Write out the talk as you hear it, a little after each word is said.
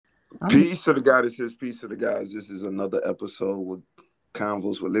Peace to the goddesses, peace to the guys. This is another episode with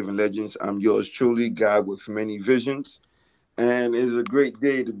Convos with Living Legends. I'm yours truly, God with many visions. And it is a great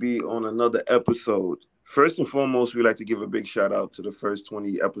day to be on another episode. First and foremost, we like to give a big shout out to the first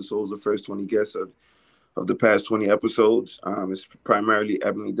 20 episodes, the first 20 guests of the past 20 episodes. It's primarily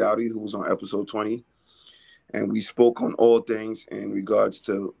Ebony Dowdy, who was on episode 20. And we spoke on all things in regards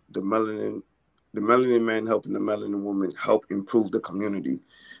to the melanin man helping the melanin woman help improve the community.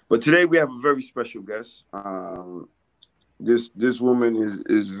 But today we have a very special guest. This woman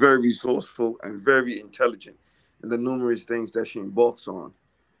is very resourceful and very intelligent in the numerous things that she embarks on.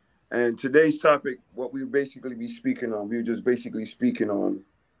 And today's topic, what we basically be speaking on, we were just basically speaking on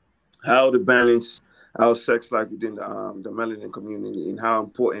how to balance our sex life within the melanin community and how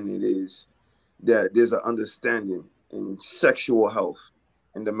important it is that there's an understanding in sexual health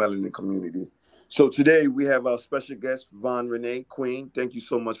in the melanin community. So today we have our special guest, Von Renee Queen. Thank you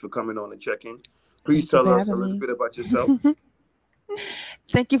so much for coming on and checking. Please Thank you tell for us a having little me. bit about yourself.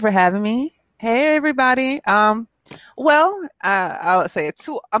 Thank you for having me. Hey, everybody. I would say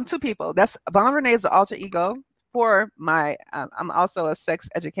I'm two people. That's Von Renee is the alter ego for my. I'm also a sex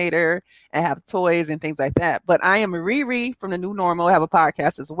educator and have toys and things like that. But I am Riri from the New Normal. I have a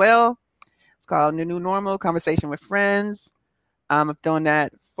podcast as well. It's called The New Normal Conversation with Friends. I'm doing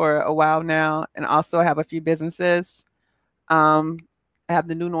that for a while now, and also I have a few businesses. Um, I have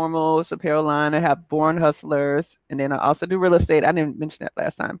the New Normals apparel line. I have Born Hustlers, and then I also do real estate. I didn't mention that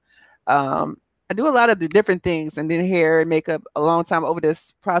last time. Um, I do a lot of the different things, and then hair and makeup a long time over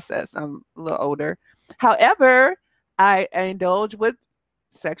this process. I'm a little older. However, I indulge with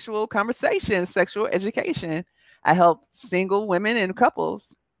sexual conversations, sexual education. I help single women and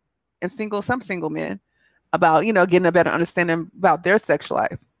couples and some single men about, getting a better understanding about their sex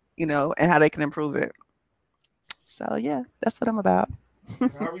life, and how they can improve it. So yeah, that's what I'm about.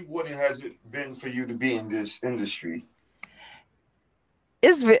 And how rewarding has it been for you to be in this industry?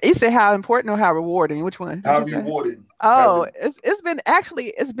 You said how important or how rewarding? Which one did How you say? rewarding has Oh, it?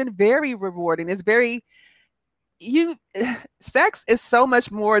 it's been very rewarding. It's very you sex is so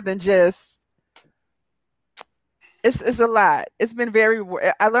much more than just it's a lot. It's been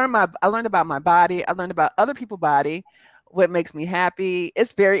I learned about my body. I learned about other people's body, what makes me happy.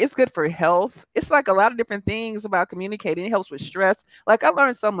 It's good for health. It's like a lot of different things about communicating. It helps with stress. Like I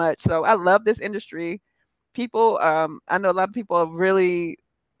learned so much. So I love this industry. People, I know a lot of people are really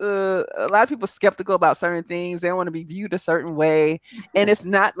a lot of people skeptical about certain things. They don't want to be viewed a certain way. And it's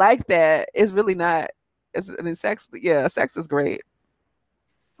not like that. It's really not. Sex is great.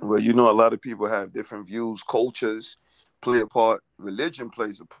 Well, a lot of people have different views. Cultures play a part. Religion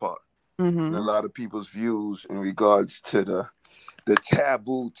plays a part in a Hmm. lot of people's views in regards to the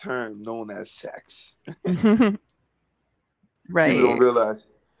taboo term known as sex. People don't Right.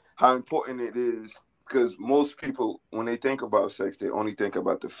 realize how important it is because most people, when they think about sex, they only think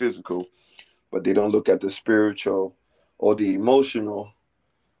about the physical, but they don't look at the spiritual or the emotional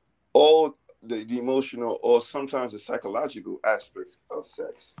or the emotional or sometimes the psychological aspects of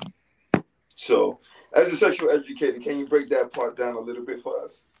sex. So, as a sexual educator, can you break that part down a little bit for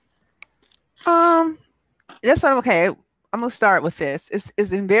us? Um, that's what I'm okay. I'm gonna start with this.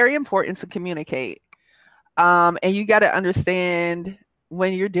 It's very important to communicate. And you got to understand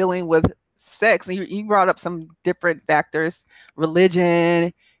when you're dealing with sex, and you brought up some different factors,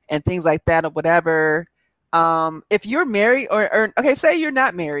 religion and things like that, or whatever. If you're married, or okay, say you're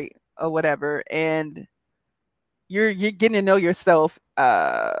not married or whatever, and you're getting to know yourself,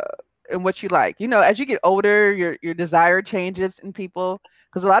 and what you like. As you get older, your desire changes in people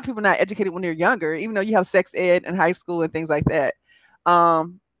because a lot of people are not educated when they're younger, even though you have sex ed in high school and things like that.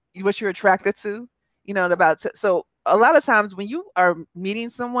 Um, what you're attracted to, so a lot of times when you are meeting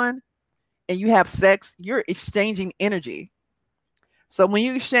someone and you have sex, you're exchanging energy. So when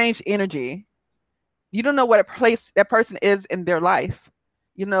you exchange energy, you don't know what a place that person is in their life.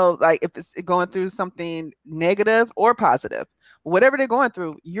 Like if it's going through something negative or positive, whatever they're going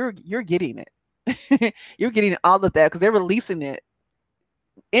through, you're getting it. You're getting all of that because they're releasing it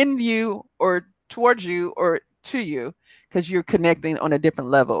in you or towards you or to you because you're connecting on a different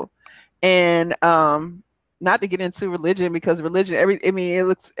level. And not to get into religion because religion,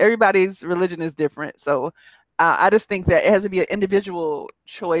 everybody's religion is different. So I just think that it has to be an individual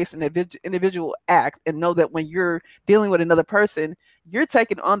choice and an individual act, and know that when you're dealing with another person, you're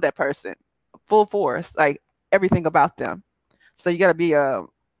taking on that person full force, like everything about them. So you got to be I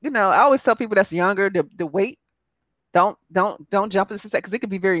always tell people that's younger to wait. Don't jump into sex because it could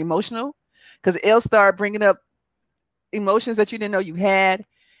be very emotional because it'll start bringing up emotions that you didn't know you had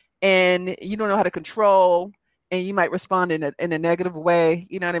and you don't know how to control. and you might respond in a negative way.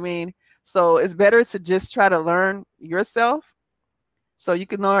 You know what I mean? So it's better to just try to learn yourself so you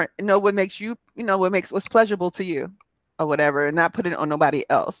can learn, know what makes you, what makes what's pleasurable to you or whatever, and not put it on nobody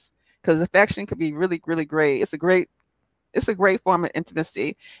else. Because affection could be really, really great. It's a great form of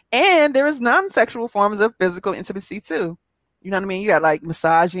intimacy. And there is non-sexual forms of physical intimacy too. You know what I mean? You got like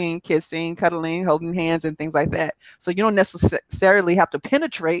massaging, kissing, cuddling, holding hands, and things like that. So you don't necessarily have to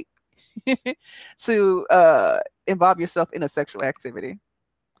penetrate to involve yourself in a sexual activity.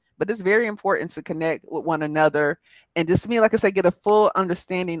 But it's very important to connect with one another and just me, like I said, get a full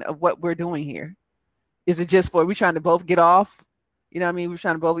understanding of what we're doing here. Is it just for we trying to both get off? You know what I mean? We're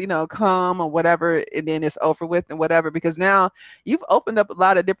trying to both, come or whatever, and then it's over with and whatever. Because now you've opened up a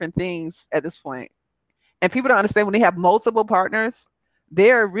lot of different things at this point. And people don't understand when they have multiple partners,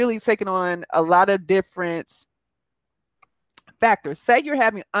 they're really taking on a lot of different factors. Say you're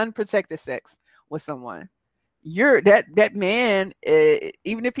having unprotected sex with someone. You're that man,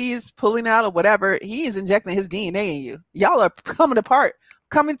 even if he is pulling out or whatever, he is injecting his DNA in you. Y'all are coming apart,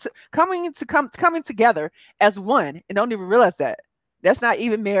 coming together as one, and don't even realize that. That's not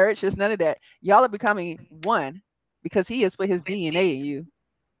even marriage. It's none of that. Y'all are becoming one because he has put his DNA in you.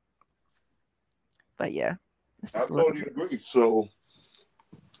 But yeah, that's I just a little totally bit. agree. So,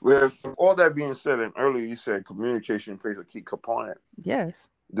 with all that being said, and earlier you said communication plays a key component. Yes.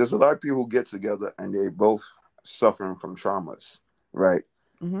 There's a lot of people who get together and they both suffering from traumas, right?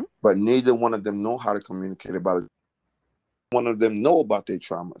 Mm-hmm. But neither one of them know how to communicate about it. One of them know about their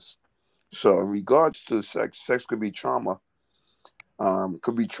traumas. So, in regards to sex, sex could be trauma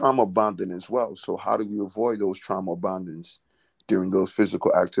bonding as well. So, how do we avoid those trauma bondings during those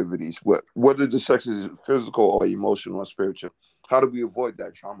physical activities? Whether the sex is physical or emotional or spiritual, how do we avoid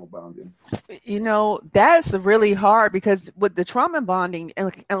that trauma bonding? That's really hard because with the trauma bonding,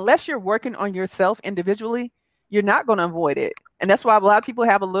 unless you're working on yourself individually, you're not going to avoid it. And that's why a lot of people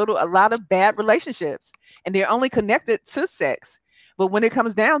have a lot of bad relationships and they're only connected to sex. But when it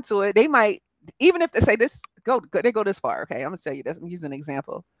comes down to it, they might, even if they say this, they go this far. Okay. I'm going to tell you this. I'm using an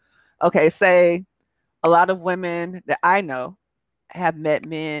example. Okay. Say a lot of women that I know have met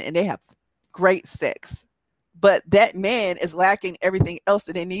men and they have great sex, but that man is lacking everything else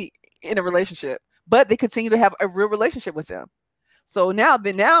that they need in a relationship. But they continue to have a real relationship with them. So now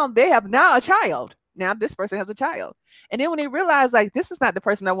they have now a child. Now this person has a child. And then when they realize like this is not the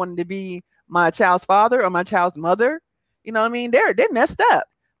person I wanted to be my child's father or my child's mother, you know what I mean? They're messed up.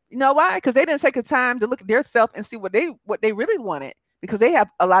 You know why? Because they didn't take the time to look at their self and see what they really wanted because they have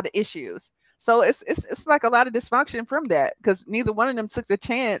a lot of issues. So it's like a lot of dysfunction from that because neither one of them took the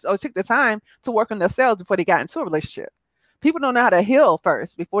chance or took the time to work on themselves before they got into a relationship. People don't know how to heal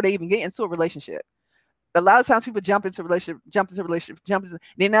first before they even get into a relationship. A lot of times people jump into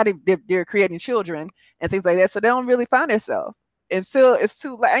they're creating children and things like that, so they don't really find themselves. And still, it's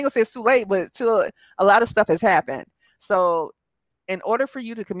too. I ain't gonna say it's too late, but still, a lot of stuff has happened. So, in order for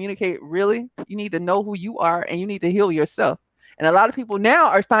you to communicate, really, you need to know who you are and you need to heal yourself. And a lot of people now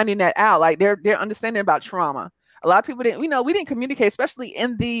are finding that out. Like they're understanding about trauma. A lot of people didn't. We didn't communicate, especially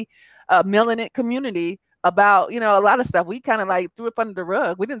in the melanin community, about a lot of stuff. We kind of like threw it under the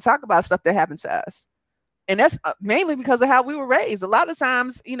rug. We didn't talk about stuff that happened to us, and that's mainly because of how we were raised. A lot of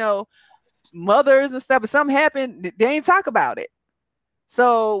times, mothers and stuff, if something happened, they ain't talk about it.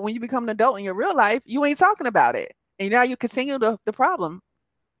 So when you become an adult in your real life, you ain't talking about it. And now you continue the problem.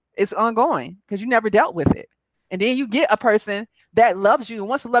 It's ongoing because you never dealt with it. And then you get a person that loves you and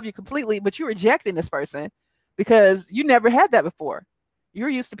wants to love you completely, but you're rejecting this person because you never had that before. You're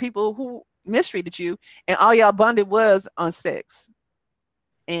used to people who mistreated you and all y'all bonded was on sex.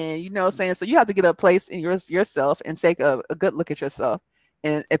 And what I'm saying? So you have to get a place in yourself and take a good look at yourself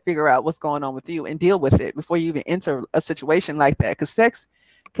and figure out what's going on with you and deal with it before you even enter a situation like that. Because sex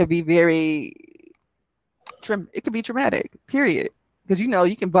could be it could be traumatic, period. Because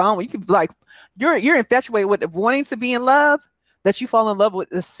you can bond, you can like you're infatuated with wanting to be in love, that you fall in love with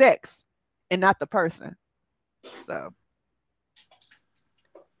the sex and not the person. So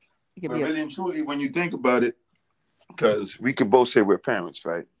it could But be really and truly, when you think about it, because we could both say we're parents,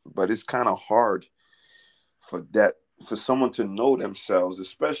 right? But it's kind of hard for that for someone to know themselves,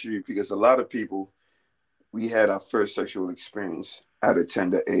 especially because a lot of people we had our first sexual experience at a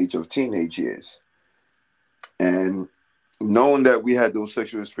tender age of teenage years, and knowing that we had those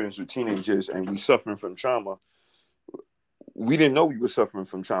sexual experiences with teenagers and we suffering from trauma, we didn't know we were suffering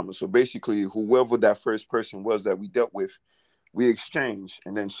from trauma. So basically, whoever that first person was that we dealt with, we exchanged,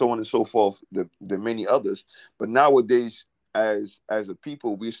 and then so on and so forth. The many others, but nowadays, as a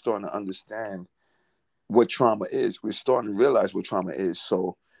people, we're starting to understand what trauma is. We're starting to realize what trauma is.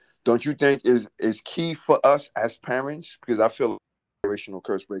 So don't you think is key for us as parents? Because I feel generational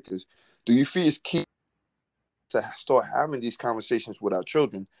curse breakers. Do you feel it's key to start having these conversations with our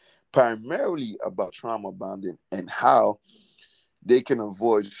children, primarily about trauma bonding and how they can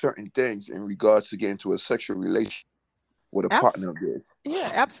avoid certain things in regards to getting into a sexual relationship with a Abs- partner of theirs?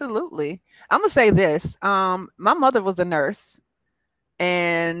 yeah, absolutely. I'm gonna say this. My mother was a nurse,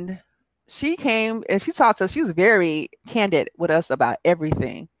 and she came and she talked to us. She was very candid with us about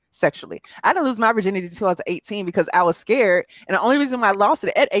everything sexually. I didn't lose my virginity until I was 18 because I was scared, and the only reason why I lost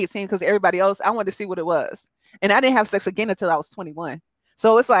it at 18 because everybody else, I wanted to see what it was, and I didn't have sex again until I was 21.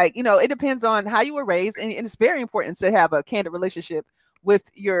 So it's like, it depends on how you were raised, and it's very important to have a candid relationship with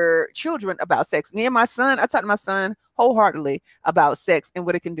your children about sex. Me and my son, I talk to my son wholeheartedly about sex and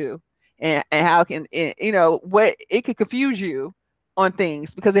what it can do, and how it can, what it could confuse you on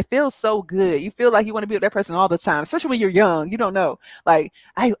things because it feels so good. You feel like you want to be with that person all the time, especially when you're young. You don't know, like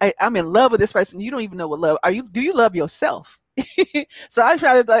I'm in love with this person. You don't even know what love are. You do you love yourself? So I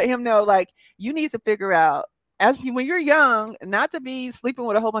try to let him know, like, you need to figure out when you're young, not to be sleeping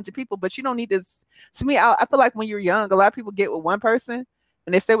with a whole bunch of people, but you don't need this. To me, I feel like when you're young, a lot of people get with one person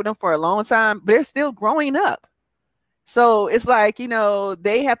and they stay with them for a long time, but they're still growing up. So it's like,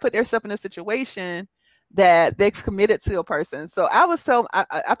 they have put themselves in a situation that they've committed to a person. So I feel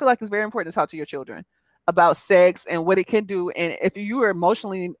like it's very important to talk to your children about sex and what it can do. And if you are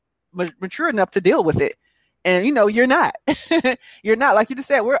emotionally mature enough to deal with it, and you're not, you're not, like you just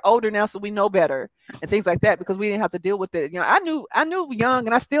said, we're older now, so we know better and things like that because we didn't have to deal with it. I knew young,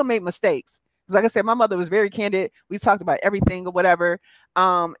 and I still made mistakes. Like I said, my mother was very candid. We talked about everything or whatever.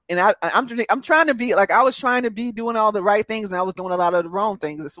 And I'm trying to be like, I was trying to be doing all the right things, and I was doing a lot of the wrong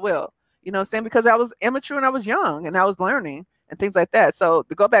things as well. You know what I'm saying? Because I was immature and I was young and I was learning and things like that. So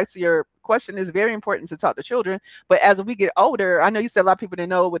to go back to your question, it's very important to talk to children. But as we get older, I know you said a lot of people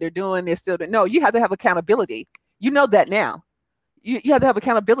didn't know what they're doing. They still don't know. You have to have accountability. You know that now. You have to have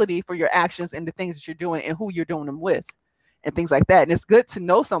accountability for your actions and the things that you're doing and who you're doing them with and things like that. And it's good to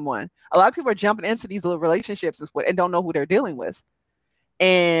know someone. A lot of people are jumping into these little relationships and don't know who they're dealing with.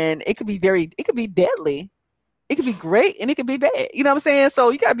 And it could be deadly. It could be great and it could be bad. You know what I'm saying?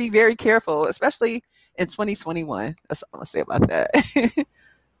 So you got to be very careful, especially in 2021. That's all I'm going to say about that.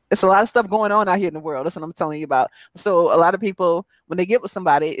 It's a lot of stuff going on out here in the world. That's what I'm telling you about. So a lot of people, when they get with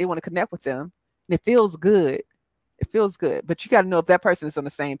somebody, they want to connect with them. And it feels good. It feels good. But you got to know if that person is on the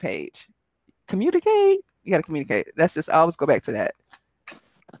same page. Communicate. You got to communicate. That's just, I always go back to that.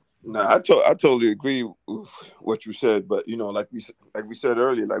 No, I totally agree with what you said, but like we said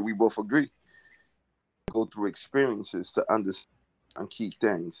earlier, like we both agree, go through experiences to understand key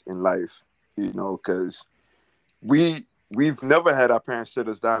things in life, because we've never had our parents sit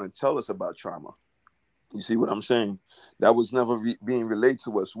us down and tell us about trauma. You see what I'm saying? That was never being relayed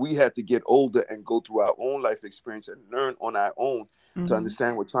to us. We had to get older and go through our own life experience and learn on our own to Mm-hmm.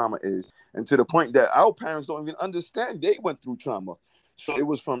 understand what trauma is, and to the point that our parents don't even understand they went through trauma. So it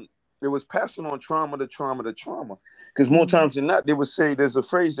was passing on trauma to trauma to trauma. Because more Mm-hmm. times than not, they would say, there's a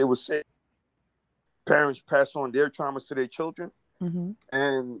phrase they would say, parents pass on their traumas to their children. Mm-hmm.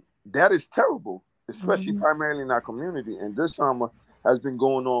 And that is terrible, especially Mm-hmm. primarily in our community. And this trauma has been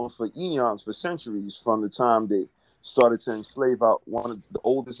going on for eons, for centuries, from the time they started to enslave out one of the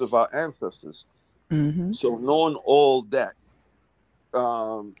oldest of our ancestors. Mm-hmm. So knowing all that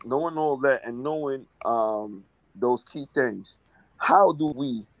and knowing those key things, how do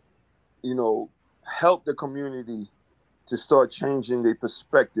we, you know, help the community to start changing their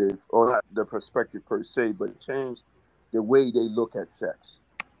perspective, or not the perspective per se, but change the way they look at sex?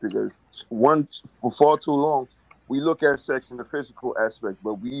 Because for far too long, we look at sex in the physical aspect,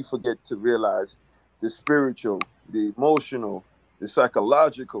 but we forget to realize the spiritual, the emotional, the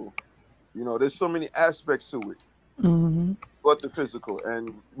psychological. There's so many aspects to it, Mm-hmm. but the physical,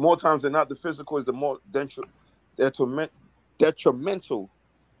 and more times than not, the physical is the more detriment, detrimental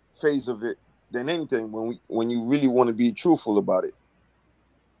phase of it than anything. When you really want to be truthful about it,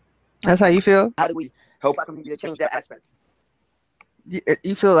 That's how you feel? how do we help our community to change that aspect?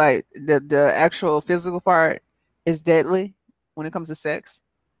 You feel like the actual physical part is deadly when it comes to sex?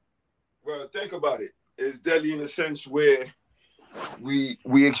 Well, think about it. It's deadly in a sense where we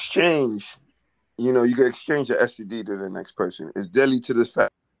exchange. You can exchange your STD to the next person. It's deadly to this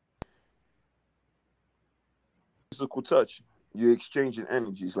fact. Physical touch. You're exchanging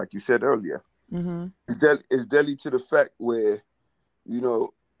energies, like you said earlier. Mm-hmm. It's deadly to the fact where you know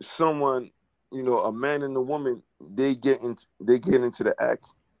someone, a man and a woman, they get into the act,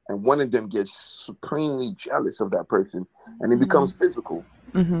 and one of them gets supremely jealous of that person, and it becomes physical.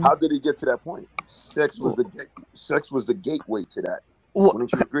 Mm-hmm. How did it get to that point? Sex was the gateway to that. Well,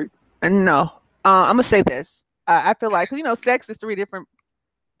 Wouldn't you agree? no, I'm gonna say this. I feel like sex is three different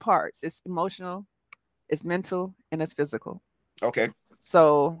parts. It's emotional, it's mental, and it's physical. Okay.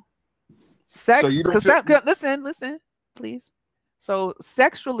 So So sex, you don't because feel listen, please. So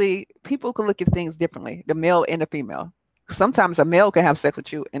sexually, people can look at things differently, the male and the female. Sometimes a male can have sex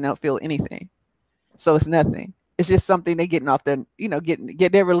with you and they'll feel anything. So it's nothing. It's just something they're getting off their,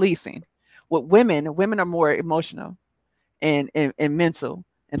 they're releasing. With women, women are more emotional and mental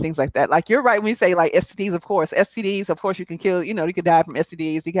and things like that. Like you're right when you say like STDs, of course. STDs, of course, you can kill, you could die from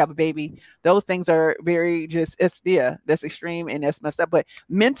STDs, you can have a baby. Those things are very just yeah, that's extreme and that's messed up. But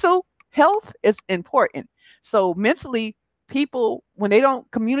mental health is important. So mentally, people when they don't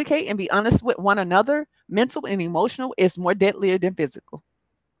communicate and be honest with one another, mental and emotional is more deadlier than physical.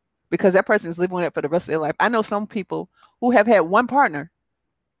 Because that person is living with it for the rest of their life. I know some people who have had one partner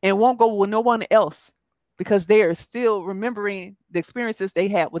and won't go with no one else because they are still remembering the experiences they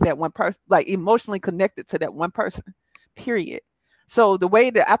had with that one person, like emotionally connected to that one person. Period. So the way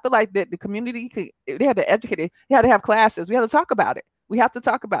that I feel like that the community they had to educate it, they had to have classes. We have to talk about it. We have to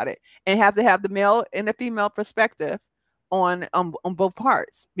talk about it and have to have the male and the female perspective on both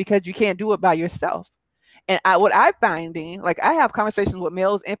parts because you can't do it by yourself. And what I'm finding, like I have conversations with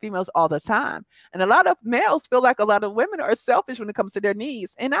males and females all the time, and a lot of males feel like a lot of women are selfish when it comes to their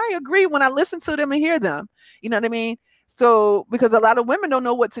needs, and I agree when I listen to them and hear them. You know what I mean? So because a lot of women don't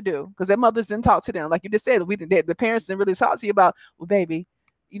know what to do because their mothers didn't talk to them, like you just said, the parents didn't really talk to you about, well, baby,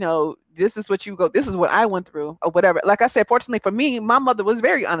 this is what you go, this is what I went through, or whatever. Like I said, fortunately for me, my mother was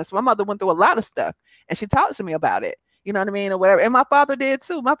very honest. My mother went through a lot of stuff, and she talked to me about it. You know what I mean, or whatever. And my father did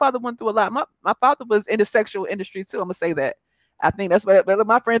too. My father went through a lot. My father was in the sexual industry too. I'm gonna say that. I think that's what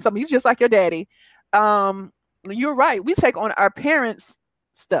my friend told me. You just like your daddy. Um, you're right. We take on our parents'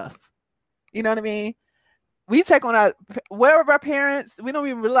 stuff. You know what I mean? We take on our where of our parents. We don't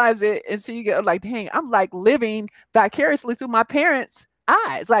even realize it until you get like, dang, I'm like living vicariously through my parents'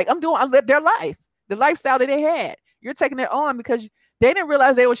 eyes. Like I'm living their life, the lifestyle that they had. You're taking it on because they didn't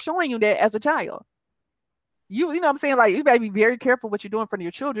realize they were showing you that as a child. You know what I'm saying? Like you gotta be very careful what you're doing in front of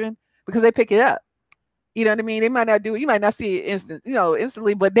your children because they pick it up. You know what I mean? They might not do it, you might not see it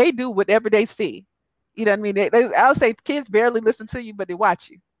instantly, but they do whatever they see. You know what I mean? I'll say kids barely listen to you, but they watch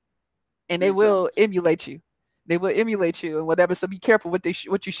you and they big time? will emulate you. They will emulate you and whatever. So be careful what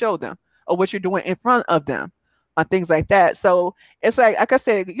you show them or what you're doing in front of them on things like that. So it's like I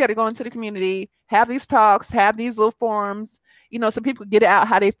said, you got to go into the community, have these talks, have these little forums, so people get it out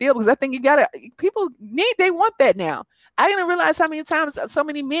how they feel because I think people they want that now. I didn't realize how many times so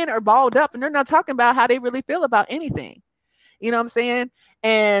many men are balled up and they're not talking about how they really feel about anything. You know what I'm saying?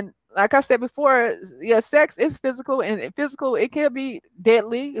 And like I said before, yeah, sex is physical and physical, it can be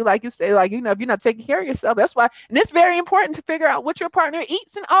deadly. Like you say, like, if you're not taking care of yourself, that's why. And it's very important to figure out what your partner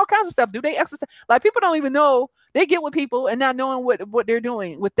eats and all kinds of stuff. Do they exercise? Like people don't even know they get with people and not knowing what they're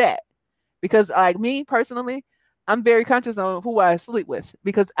doing with that. Because like me personally, I'm very conscious on who I sleep with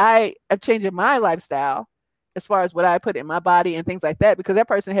because I am changing my lifestyle as far as what I put in my body and things like that because that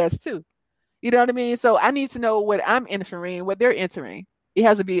person has too. You know what I mean? So I need to know what I'm entering, what they're entering. It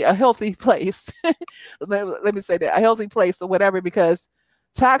has to be a healthy place. Let me say that, a healthy place or whatever, because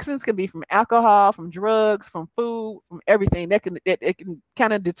toxins can be from alcohol, from drugs, from food, from everything that it can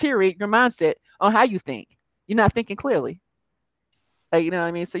kind of deteriorate your mindset on how you think. You're not thinking clearly. Like, you know what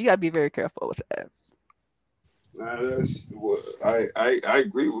I mean? So you got to be very careful with that. Nah, that's I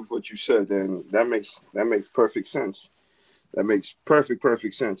agree with what you said, and that makes perfect sense. That makes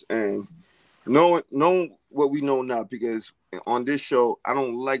perfect sense. And knowing what we know now, because on this show, I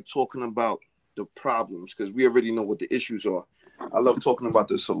don't like talking about the problems because we already know what the issues are. I love talking about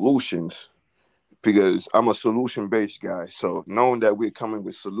the solutions because I'm a solution based guy. So knowing that we're coming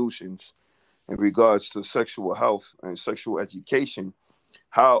with solutions in regards to sexual health and sexual education,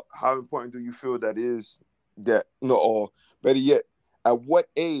 how important do you feel that is that no or better yet, at what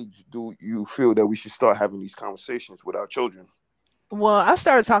age do you feel that we should start having these conversations with our children? Well, I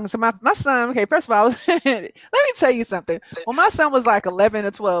started talking to my son. Okay, first of all, let me tell you something. When my son was like 11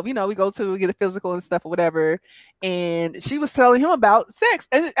 or 12, we go to get a physical and stuff or whatever, and she was telling him about sex,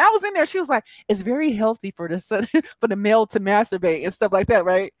 and I was in there. She was like, "It's very healthy for the son, for the male to masturbate and stuff like that,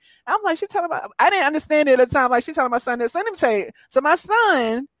 right?" I'm like, she telling about. I didn't understand it at the time. Like she telling my son this. So let me tell you. So my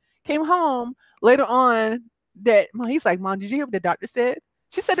son came home later on. He's like, "Mom, did you hear what the doctor said?"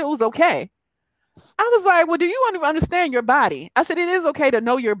 She said it was okay. I was like, well, do you want to understand your body? I said, it is okay to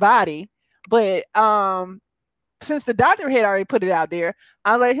know your body, but since the doctor had already put it out there,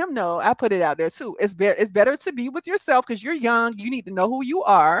 I let him know I put it out there too. It's better to be with yourself because you're young. You need to know who you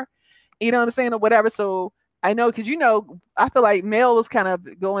are. You know what I'm saying, or whatever. So I know, because I feel like males kind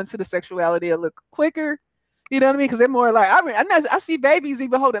of go into the sexuality a little quicker. You know what I mean? Because they're more like, I see babies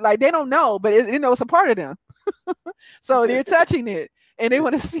even holding, like they don't know, but it's a part of them. So they're touching it and they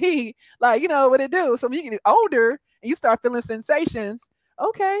want to see, like, what it do. So when you get older and you start feeling sensations,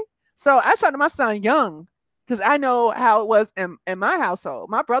 okay. So I talked to my son young because I know how it was in my household.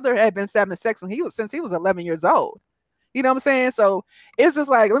 My brother had been having sex when since he was 11 years old. You know what I'm saying? So it's just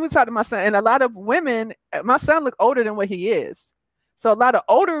like, let me talk to my son. And a lot of women, my son look older than what he is. So a lot of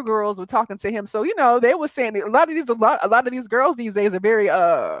older girls were talking to him. So, they were saying a lot of these girls these days are very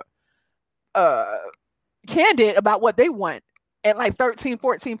uh candid about what they want at like 13,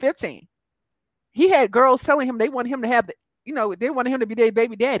 14, 15. He had girls telling him they want him to have they wanted him to be their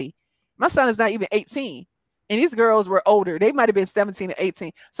baby daddy. My son is not even 18. And these girls were older. They might have been 17 or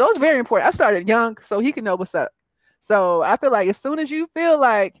 18. So it's very important. I started young so he can know what's up. So I feel like as soon as you feel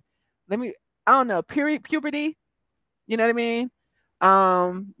like, I don't know, puberty, you know what I mean?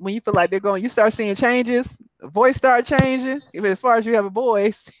 When you feel like you start seeing changes, voice start changing. If as far as you have a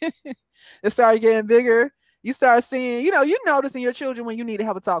voice, it started getting bigger. You start seeing, you notice in your children when you need to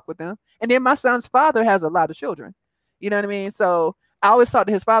have a talk with them. And then my son's father has a lot of children. You know what I mean? So I always talk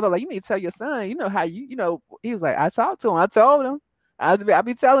to his father, like, you need to tell your son, how he was like, I talked to him. I told him. I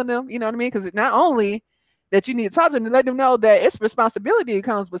be telling them, you know what I mean? Because not only that you need to talk to them and let them know that it's responsibility that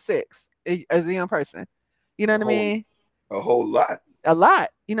comes with sex as a young person. You know A what I whole, mean? a whole lot. A lot.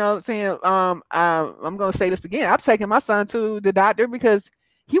 You know what I'm saying? I'm gonna say this again. I'm taking my son to the doctor because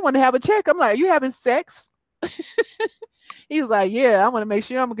he wanted to have a check. I'm like, are you having sex? He was like, yeah, I want to make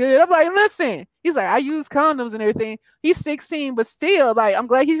sure I'm good. I'm like, listen. He's like, I use condoms and everything. He's 16, but still, like, I'm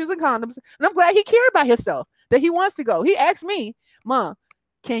glad he's using condoms. And I'm glad he cared about himself, that he wants to go. He asked me, Mom,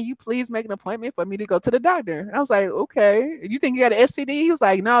 can you please make an appointment for me to go to the doctor? And I was like, okay. You think you got an STD? He was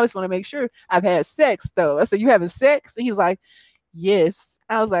like, no, I just want to make sure. I've had sex, though. I said, you having sex? And he's like, yes.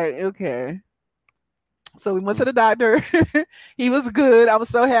 I was like, okay. So we went to the doctor. He was good. I was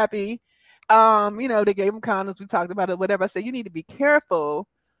so happy. They gave him condoms. We talked about it, whatever. I said, you need to be careful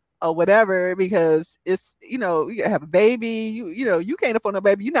or whatever, because it's, you have a baby, you can't afford no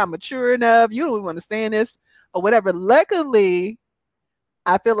baby. You're not mature enough. You don't even understand this or whatever. Luckily,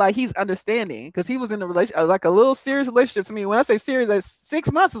 I feel like he's understanding because he was in a relationship, like a little serious relationship to me. When I say serious, like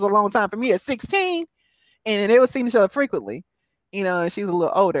 6 months is a long time for me at 16. And they were seeing each other frequently, and she was a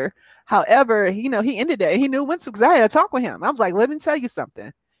little older. However, he ended that. He knew when to, because I had to talk with him. I was like, let me tell you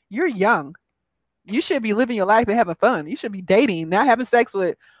something. You're young. You should be living your life and having fun. You should be dating, not having sex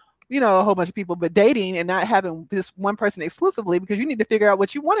with, a whole bunch of people, but dating and not having this one person exclusively, because you need to figure out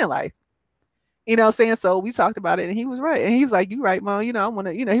what you want in life. You know what I'm saying? So we talked about it and he was right. And he's like, you right, Mom. I want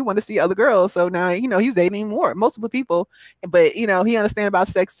to, he wanted to see other girls. So now, he's dating more, multiple people. But, he understands about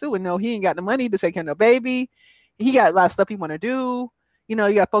sex too. And no, he ain't got the money to take care of no baby. He got a lot of stuff he want to do. You got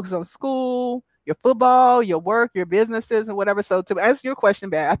to focus on school, your football, your work, your businesses and whatever. So to answer your question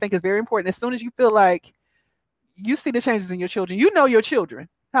back, I think it's very important. As soon as you feel like you see the changes in your children, your children.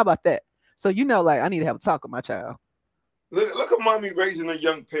 How about that? So, like, I need to have a talk with my child. Look at mommy raising a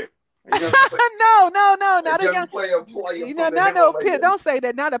young pimp. A young no, not a a young young player from the not no Himalayas. pimp. Don't say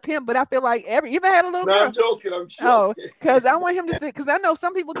that. Not a pimp, but I feel like even had a little No, girl. I'm joking. I'm Oh, joking. because I want him to see. Because I know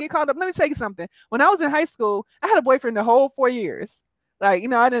some people get caught up. Let me tell you something. When I was in high school, I had a boyfriend the whole 4 years. Like,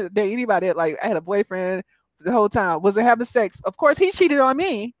 I didn't date anybody. Like, I had a boyfriend the whole time. Wasn't having sex. Of course, he cheated on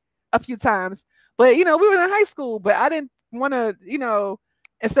me a few times. But we were in high school. But I didn't want to.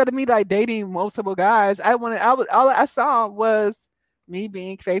 Instead of me like dating multiple guys, all I saw was me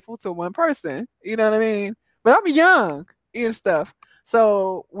being faithful to one person. You know what I mean? But I'm young and stuff.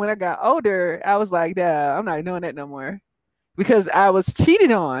 So when I got older, I was like, yeah, I'm not doing that no more, because I was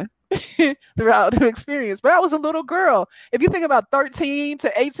cheated on throughout the experience. But I was a little girl. If you think about 13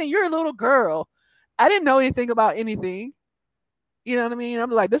 to 18, you're a little girl. I didn't know anything about anything. You know what I mean? I'm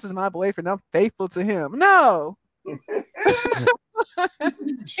like, this is my boyfriend. I'm faithful to him. No. you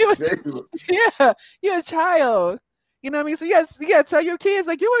yeah, you're a child. You know what I mean? So you gotta tell your kids,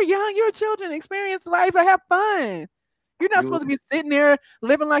 like, you are young, you're children, experience life and have fun. You're not supposed to be sitting there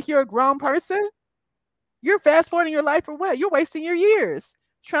living like you're a grown person. You're fast forwarding your life for what? You're wasting your years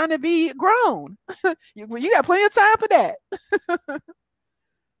trying to be grown. you got plenty of time for that.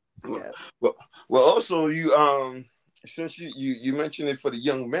 Yeah. Well, also since you mentioned it for the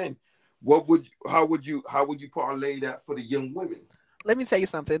young men, how would you parlay that for the young women? Let me tell you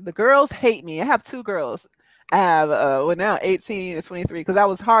something. The girls hate me. I have two girls. I have now 18 and 23, because I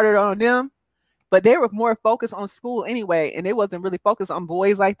was harder on them, but they were more focused on school anyway, and they wasn't really focused on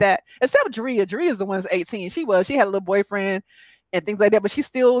boys like that. Except Drea. Drea is the one that's 18. She had a little boyfriend. and things like that. But she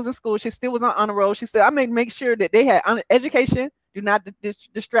still was in school. She still was on honor roll. She still, I made make sure that they had education. Do not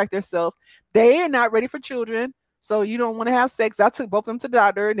distract themselves. They are not ready for children, so you don't want to have sex. I took both of them to the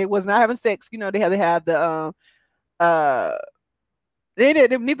doctor, and they was not having sex. You know, they had to have the uh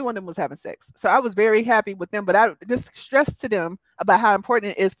neither one of them was having sex. So I was very happy with them, but I just stressed to them about how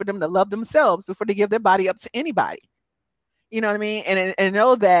important it is for them to love themselves before they give their body up to anybody. You know what I mean? And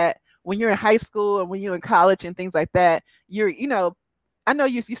know that when you're in high school and when you're in college and things like that, I know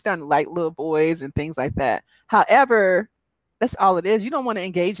you starting to like little boys and things like that. However, that's all it is. You don't want to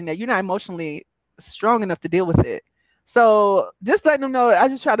engage in that. You're not emotionally strong enough to deal with it. So just letting them know that I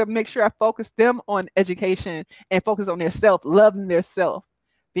just try to make sure I focus them on education and focus on their self, loving their self,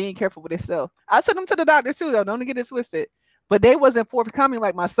 being careful with their self. I took them to the doctor too, though. Don't get it twisted. But they wasn't forthcoming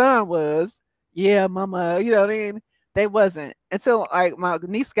like my son was. Yeah, mama, you know what I mean? They wasn't until like my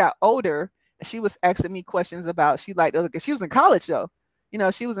niece got older. She was asking me questions about she liked other. She was in college though. You know,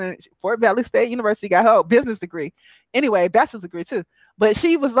 she was in Fort Valley State University, got her business degree. Anyway, bachelor's degree too. But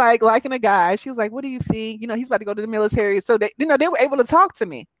she was like liking a guy. She was like, "What do you think? You know, he's about to go to the military." So they were able to talk to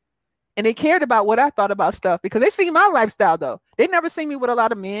me, and they cared about what I thought about stuff because they seen my lifestyle though. They never seen me with a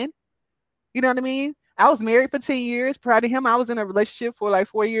lot of men. You know what I mean? I was married for 10 years. Prior to him, I was in a relationship for like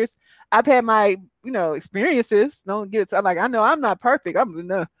 4 years. I've had my, experiences. Don't get it. Like, I know I'm not perfect.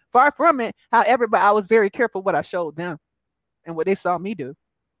 I'm far from it. However, but I was very careful what I showed them and what they saw me do.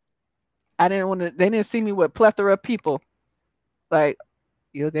 I didn't want to, they didn't see me with plethora of people. Like,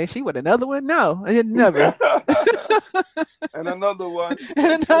 then she with another one? No, I didn't never. And another one.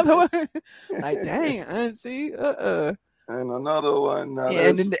 And another one. Like, dang, I didn't see. And another one. Now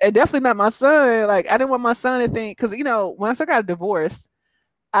Yeah, and definitely not my son. Like, I didn't want my son to think, because, once I got divorced,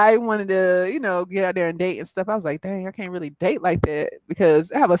 I wanted to, get out there and date and stuff. I was like, dang, I can't really date like that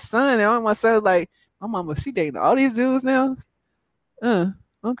because I have a son and I want my son like, my mama, she dating all these dudes now.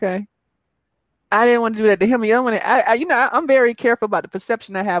 Okay. I didn't want to do that to him. I'm very careful about the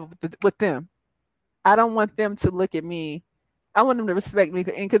perception I have with them. I don't want them to look at me. I want them to respect me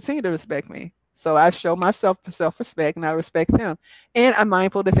and continue to respect me. So I show myself self-respect and I respect them. And I'm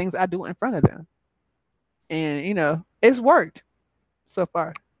mindful of the things I do in front of them. And, it's worked so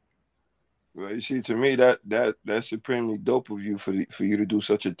far. Well, you see, to me, that's supremely dope of you for you to do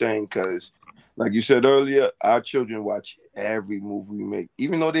such a thing. Because, like you said earlier, our children watch every move we make,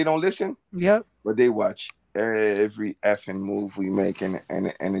 even though they don't listen. Yep. But they watch every effing move we make, and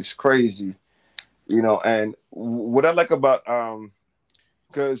it's crazy, And what I like about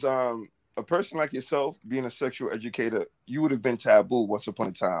because a person like yourself being a sexual educator, you would have been taboo once upon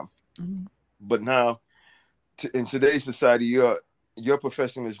a time, but now in today's society, your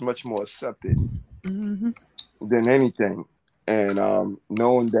profession is much more accepted than anything, and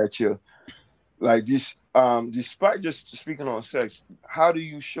knowing that you're like this, despite just speaking on sex, how do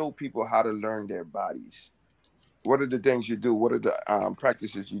you show people how to learn their bodies? What are the things you do? What are the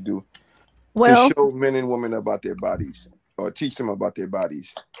practices you do to Well, show men and women about their bodies or teach them about their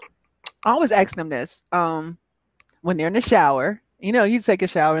bodies? I always ask them this. When they're in the shower, you take a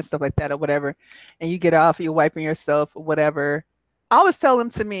shower and stuff like that or whatever, and you get off, you're wiping yourself or whatever. I always tell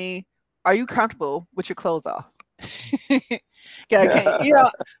them to me, are you comfortable with your clothes off? Yeah, I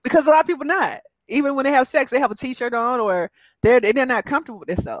can't, because a lot of people not. Even when they have sex, they have a t-shirt on or they're not comfortable with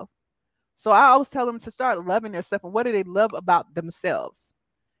themselves. So I always tell them to start loving themselves and what do they love about themselves?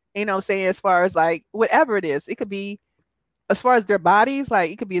 Saying as far as like whatever it is, it could be as far as their bodies,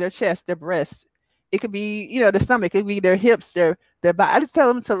 like it could be their chest, their breast, it could be, the stomach, it could be their hips, their body. I just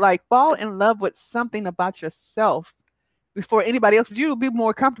tell them to like fall in love with something about yourself before anybody else. You'll be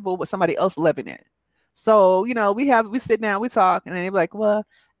more comfortable with somebody else loving it. So, we sit down, we talk, and then they're like, well,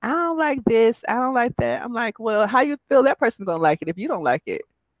 I don't like this, I don't like that. I'm like, well, how you feel that person's gonna like it if you don't like it?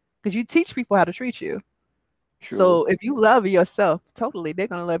 Because you teach people how to treat you. True. So if you love yourself totally, they're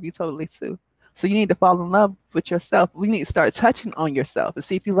gonna love you totally too. So you need to fall in love with yourself. We need to start touching on yourself and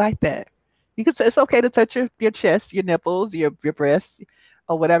see if you like that. You can say it's okay to touch your chest, your nipples, your breasts,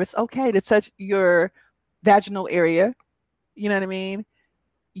 or whatever. It's okay to touch your vaginal area. You know what I mean?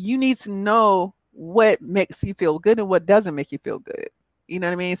 You need to know what makes you feel good and what doesn't make you feel good. You know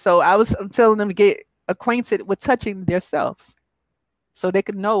what I mean? So I'm telling them to get acquainted with touching themselves so they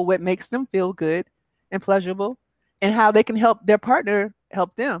can know what makes them feel good and pleasurable and how they can help their partner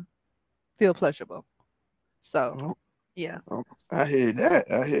help them feel pleasurable. So, yeah. I hear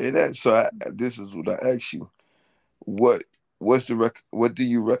that. I hear that. So this is what I ask you. What what do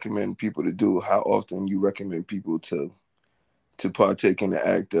you recommend people to do? How often you recommend people to partake in the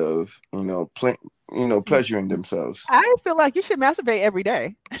act of, pleasuring themselves? I feel like you should masturbate every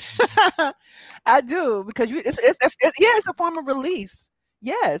day. I do because yeah, it's a form of release.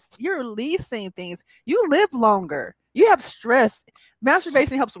 Yes, you're releasing things. You live longer. You have stress.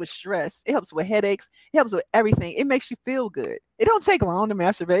 Masturbation helps with stress. It helps with headaches. It helps with everything. It makes you feel good. It don't take long to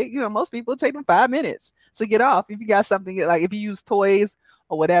masturbate. You know, most people take them 5 minutes to get off. If you got something like if you use toys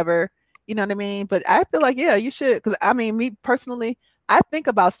or whatever, you know what I mean. But I feel like yeah, you should because I mean, me personally, I think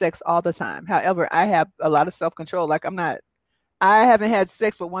about sex all the time. However, I have a lot of self control. Like I haven't had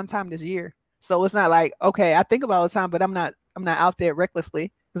sex but one time this year. So it's not like, okay, I think about it all the time, but I'm not out there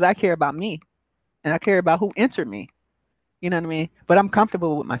recklessly because I care about me and I care about who entered me. You know what I mean? But I'm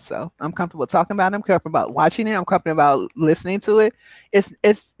comfortable with myself. I'm comfortable talking about it. I'm comfortable about watching it. I'm comfortable about listening to it. It's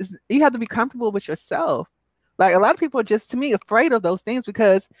you have to be comfortable with yourself. Like a lot of people are just to me afraid of those things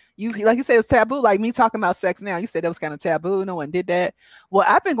because you like you said it's taboo. Like me talking about sex now, you said that was kind of taboo. No one did that. Well,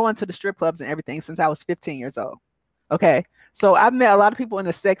 I've been going to the strip clubs and everything since I was 15 years old. Okay. So I've met a lot of people in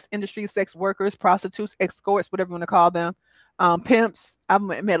the sex industry, sex workers, prostitutes, escorts, whatever you want to call them, pimps. I've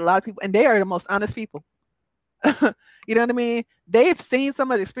met a lot of people, and they are the most honest people. You know what I mean? They've seen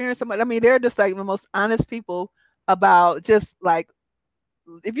somebody, experienced somebody. I mean, they're just like the most honest people about just like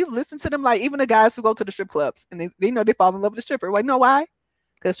if you listen to them, like even the guys who go to the strip clubs and they know they fall in love with the stripper. Well, you know why?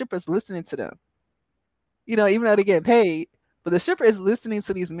 Because strippers listening to them. You know, even though they're getting paid, but the stripper is listening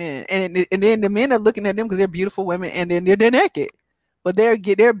to these men, and then the men are looking at them because they're beautiful women, and then they're naked, but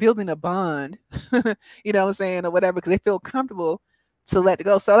they're building a bond, you know what I'm saying, or whatever, because they feel comfortable to let it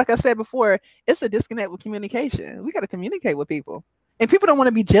go. So, like I said before, it's a disconnect with communication. We got to communicate with people, and people don't want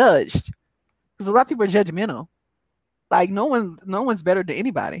to be judged because a lot of people are judgmental. Like no one's better than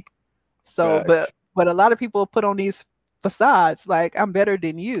anybody. So, Facts. but a lot of people put on these facades like I'm better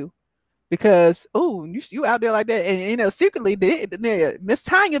than you because oh you out there like that and you know secretly Miss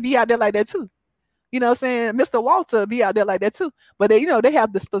Tanya be out there like that too. You know what I'm saying? Mr. Walter be out there like that too. But they you know they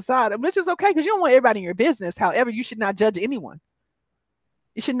have this facade, which is okay because you don't want everybody in your business. However, you should not judge anyone.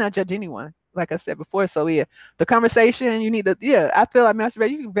 You should not judge anyone. Like I said before. So yeah, the conversation you need to yeah, I feel like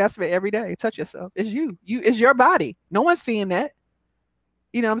masturbate, you can masturbate every day. Touch yourself. It's you. It's your body. No one's seeing that.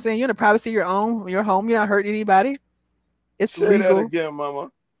 You know what I'm saying? You're in the privacy of your home, you're not hurting anybody. It's Say that legal. again, mama.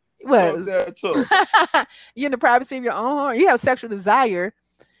 Talk Well, that talk. you're in the privacy of your own home. You have sexual desire.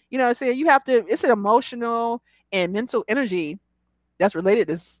 You know what I'm saying? You have to, it's an emotional and mental energy that's related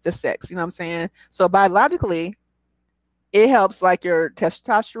to sex. You know what I'm saying? So biologically, it helps like your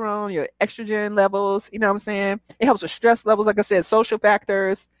testosterone, your estrogen levels. You know what I'm saying? It helps with stress levels. Like I said, social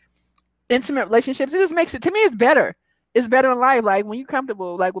factors, intimate relationships. It just makes it, to me, it's better. It's better in life. Like when you're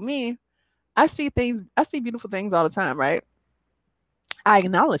comfortable, like with me, I see beautiful things all the time, right? I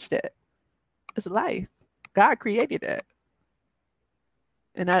acknowledge that. It's life. God created that.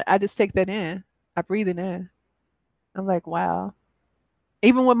 And I just take that in. I breathe it in. I'm like, wow.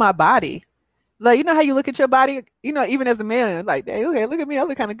 Even with my body. Like, you know how you look at your body, you know, even as a man, like, hey, okay, look at me, I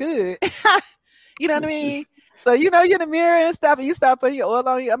look kind of good. You know what I mean? So, you know, you're in the mirror and stuff, and you start putting your oil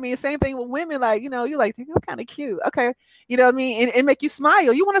on you. I mean, same thing with women, like, you know, you're like, you're kind of cute. Okay. You know what I mean? And make you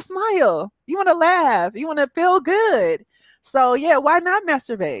smile. You want to smile. You want to laugh. You want to feel good. So, yeah, why not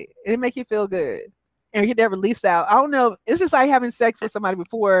masturbate? It make you feel good. And get that release out. I don't know. It's just like having sex with somebody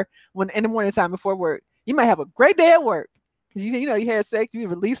before, when in the morning time before work. You might have a great day at work. You know, you had sex, you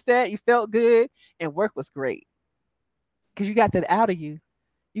released that, you felt good, and work was great because you got that out of you.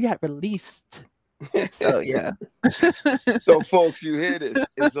 You got released. So yeah. So, folks, you hear this?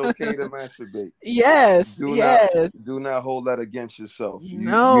 It's okay to masturbate. Yes, Do not yes. do not hold that against yourself.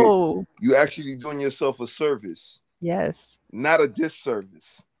 No. You actually doing yourself a service, Yes. not a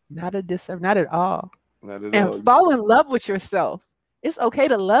disservice. Not a disservice, not at all. Not at And all. fall in love with yourself. It's okay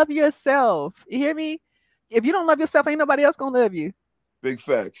to love yourself. You hear me? If you don't love yourself, ain't nobody else gonna love you. Big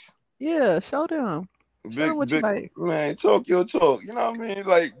facts. Yeah, show them. Show them what you Big like. man, talk your talk. You know what I mean?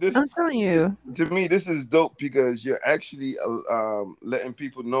 Like this I'm telling you. to me, this is dope because you're actually letting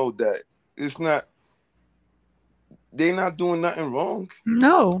people know that it's not they're not doing nothing wrong.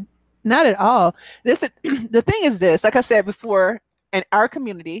 No, not at all. The thing is this, like I said before, in our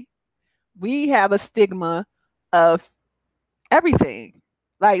community, we have a stigma of everything.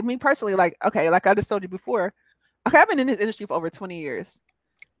 Like me personally, like, okay, like I just told you before, okay, I've been in this industry for over 20 years.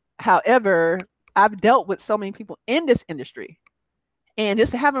 However, I've dealt with so many people in this industry and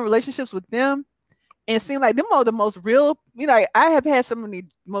just having relationships with them and seeing like them are the most real, you know, I have had some of the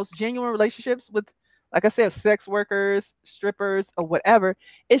most genuine relationships with, like I said, sex workers, strippers, or whatever.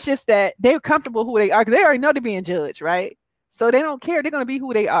 It's just that they're comfortable who they are because they already know they're being judged, right? So they don't care. They're going to be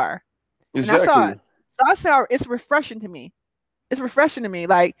who they are. And I saw it. Exactly. So I saw it's refreshing to me. It's refreshing to me.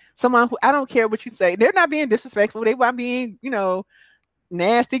 Like someone who I don't care what you say. They're not being disrespectful. They not being, you know,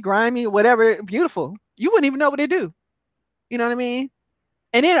 nasty, grimy, whatever, beautiful. You wouldn't even know what they do. You know what I mean?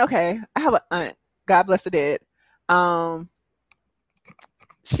 And then, okay, I have an aunt. God bless the dead. Um,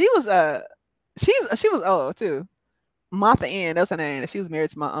 she was she was old too. Martha Ann, that's her name. She was married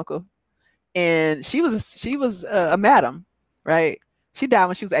to my uncle, and she was a madam, right? She died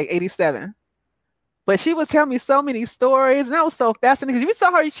when she was like 87. But she was telling me so many stories, and I was so fascinated because you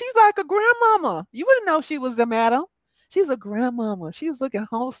saw her. She's like a grandmama. You wouldn't know she was the madam. She's a grandmama. She was looking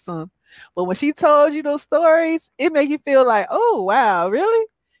wholesome. But when she told you those stories, it made you feel like, oh wow, really?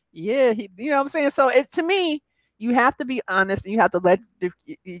 Yeah, you know what I'm saying. So to me, you have to be honest, and you have to let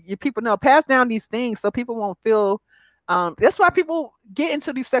your people know. Pass down these things so people won't feel. That's why people get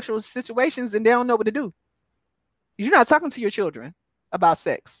into these sexual situations and they don't know what to do. You're not talking to your children about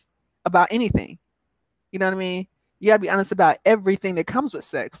sex, about anything. You know what I mean? You gotta be honest about everything that comes with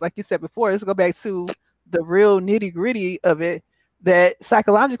sex. Like you said before, let's go back to the real nitty gritty of it. That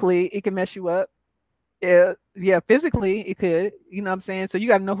psychologically it can mess you up. Yeah, physically it could. You know what I'm saying? So you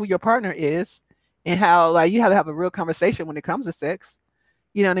gotta know who your partner is and how like you have to have a real conversation when it comes to sex.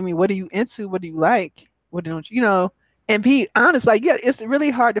 You know what I mean? What are you into? What do you like? What don't you know? And be honest. Like yeah, it's really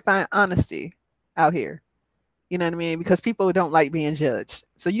hard to find honesty out here. You know what I mean? Because people don't like being judged.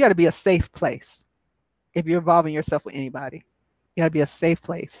 So you got to be a safe place if you're involving yourself with anybody. You got to be a safe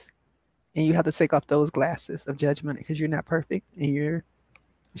place, and you have to take off those glasses of judgment because you're not perfect, and you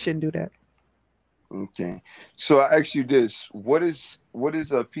shouldn't do that. Okay. So I ask you this: what is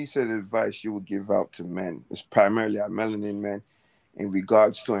a piece of advice you would give out to men? It's primarily our melanin men in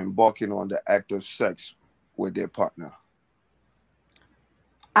regards to embarking on the act of sex with their partner.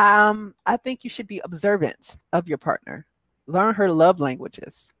 I think you should be observant of your partner. Learn her love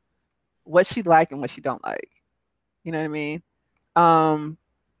languages, what she like and what she don't like. You know what I mean? Um,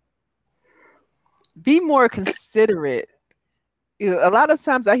 be more considerate. A lot of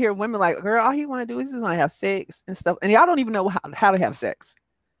times I hear women like, "Girl, all he want to do is just want to have sex and stuff," and y'all don't even know how to have sex.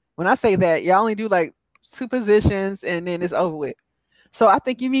 When I say that, y'all only do like two positions and then it's over with. So I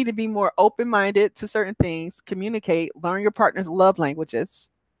think you need to be more open minded to certain things, communicate, learn your partner's love languages,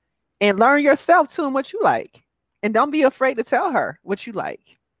 and learn yourself too and what you like. And don't be afraid to tell her what you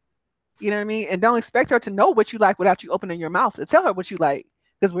like. You know what I mean? And don't expect her to know what you like without you opening your mouth to tell her what you like.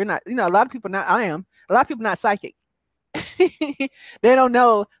 Because we're not, a lot of people not, I am, a lot of people not psychic. They don't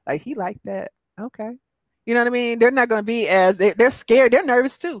know, like, he like that. Okay. You know what I mean? They're not going to be as, they're scared. They're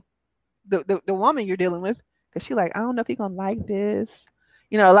nervous too. The woman you're dealing with. Because she like, I don't know if he going to like this.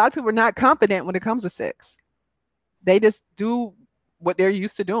 A lot of people are not confident when it comes to sex. They just do what they're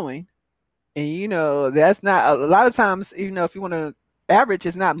used to doing. And that's not a lot of times, if you want to average,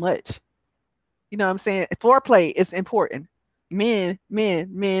 it's not much. You know what I'm saying? Foreplay is important. Men, men,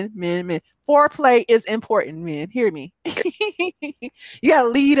 men, men, men. Foreplay is important, men. Hear me. You gotta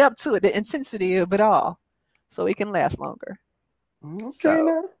lead up to it, the intensity of it all, so it can last longer. Okay, So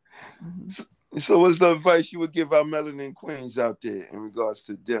now. mhm. So what's the advice you would give our melanin queens out there in regards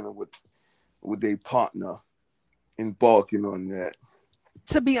to dealing with a partner embarking on that?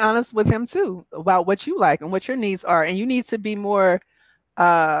 To be honest with him too about what you like and what your needs are, and you need to be more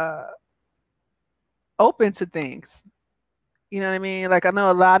uh open to things. You know what I mean? Like I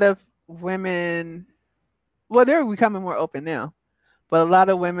know a lot of women, well, they're becoming more open now. But a lot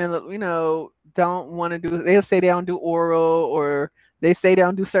of women, don't want to do. They'll say they don't do oral, or they say they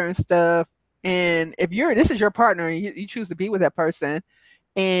don't do certain stuff. And if this is your partner, and you choose to be with that person,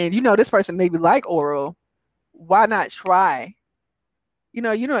 and this person maybe like oral, why not try? You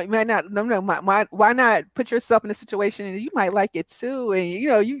might not. No, why not put yourself in a situation and you might like it too, and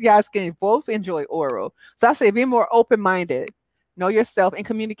you guys can both enjoy oral. So I say be more open minded, know yourself, and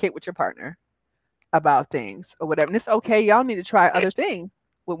communicate with your partner about things or whatever. And it's okay. Y'all need to try other things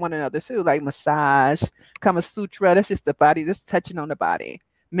with one another too, like massage, Kama Sutra. That's just the body, just touching on the body.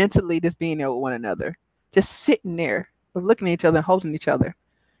 Mentally, just being there with one another, just sitting there, looking at each other, holding each other.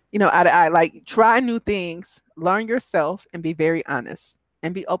 Eye to eye. Like try new things, learn yourself, and be very honest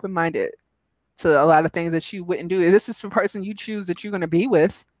and be open minded to a lot of things that you wouldn't do. If this is the person you choose that you're going to be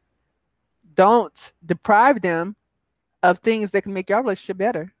with, don't deprive them of things that can make your relationship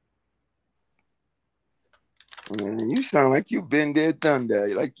better. Man, you sound like you've been there, done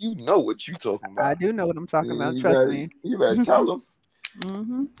that. Like you know what you talking I about. do know what I'm talking about. You Trust better, me. you better tell them.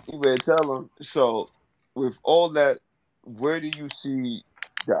 Hmm. You better tell them. So, with all that, where do you see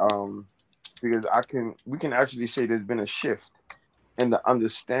the Because we can actually say there's been a shift in the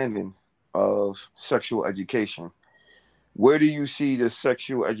understanding of sexual education. Where do you see the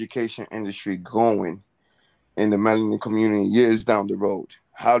sexual education industry going in the melanin community years down the road?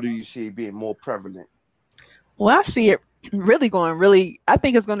 How do you see it being more prevalent? Well, I see it. really going really, I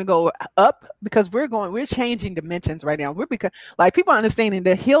think it's going to go up because we're changing dimensions right now. We're because like people are understanding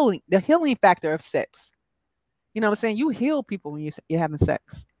the healing factor of sex. You know what I'm saying? You heal people when you're having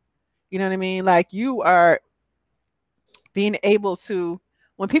sex. You know what I mean? Like you are being able to,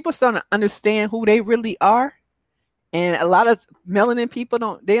 when people start to understand who they really are, and a lot of melanin people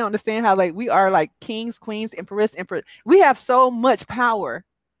don't understand how like we are like kings, queens, emperor. We have so much power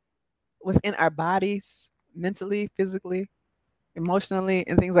within our bodies, mentally, physically, emotionally,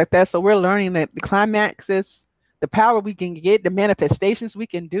 and things like that. So we're learning that the climaxes, the power we can get, the manifestations we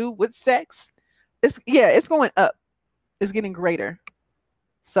can do with sex, it's going up. It's getting greater.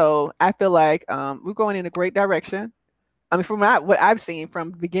 So I feel like we're going in a great direction. I mean, from what I've seen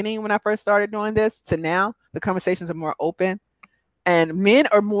from the beginning when I first started doing this to now, the conversations are more open, and men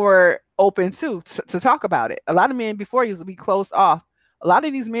are more open too to talk about it. A lot of men before used to be closed off. A lot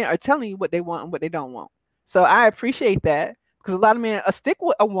of these men are telling you what they want and what they don't want. So I appreciate that because a lot of men stick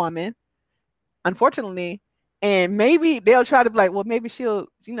with a woman, unfortunately, and maybe they'll try to be like, well, maybe she'll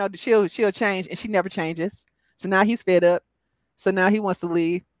change, and she never changes. So now he's fed up. So now he wants to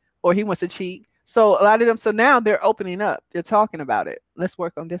leave or he wants to cheat. So a lot of them, so now they're opening up. They're talking about it. Let's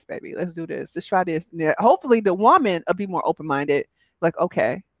work on this, baby. Let's do this. Let's try this. Yeah, hopefully the woman will be more open minded. Like,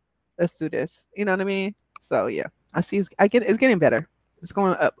 okay, let's do this. You know what I mean? So yeah, I see. It's getting better. It's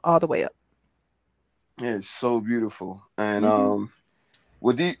going up all the way up. Yeah, it's so beautiful. And Hmm.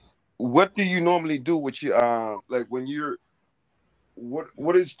 what do you, what do you normally do with your like when you're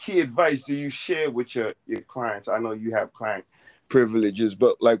what is key advice do you share with your clients? I know you have client privileges,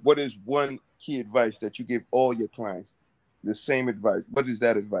 but like what is one key advice that you give all your clients? The same advice. What is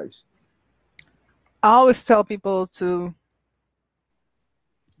that advice? I always tell people to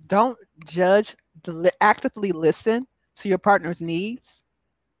don't judge, actively listen to your partner's needs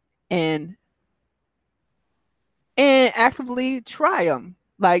and actively try them.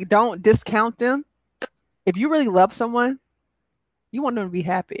 Like, don't discount them. If you really love someone, you want them to be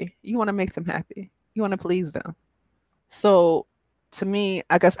happy. You want to make them happy. You want to please them. So, to me,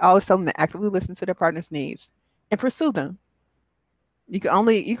 I guess I always tell them to actively listen to their partner's needs and pursue them. You can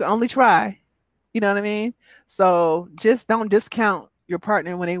only try. You know what I mean? So just don't discount your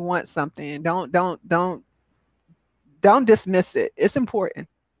partner when they want something. Don't dismiss it. It's important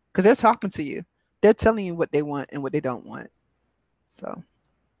because they're talking to you. They're telling you what they want and what they don't want. So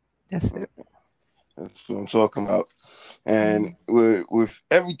that's it. That's what I'm talking about. And Mhm. with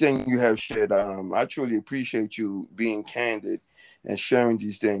everything you have shared, I truly appreciate you being candid and sharing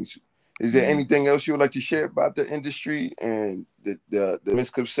these things. Is there Mhm. anything else you would like to share about the industry and the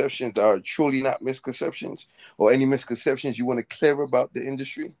misconceptions that are truly not misconceptions, or any misconceptions you want to clear about the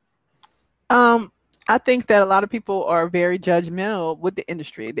industry? Um, I think that a lot of people are very judgmental with the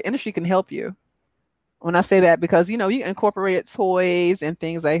industry. The industry can help you. When I say that, because you incorporate toys and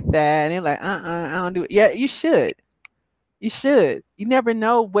things like that, and they're like, I don't do it. Yeah, you should. You should. You never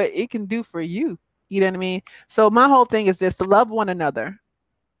know what it can do for you. You know what I mean? So my whole thing is this: to love one another,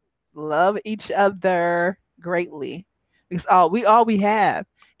 love each other greatly, because all we have,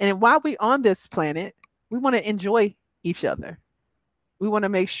 and while we on this planet, we want to enjoy each other. We want to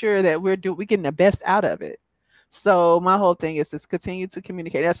make sure that we're getting the best out of it. So my whole thing is just continue to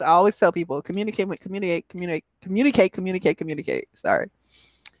communicate. That's I always tell people: communicate. Sorry,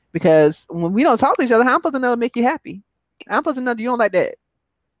 because when we don't talk to each other, how am I supposed to know to make you happy? I'm supposed to know you don't like that.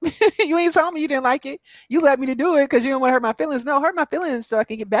 You ain't told me you didn't like it. You let me to do it because you don't want to hurt my feelings. No, hurt my feelings so I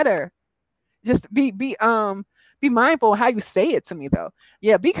can get better. Just be mindful of how you say it to me though.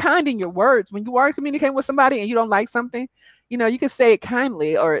 Yeah, be kind in your words when you are communicating with somebody and you don't like something. You can say it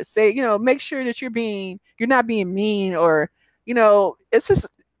kindly or make sure that you're not being mean or it's just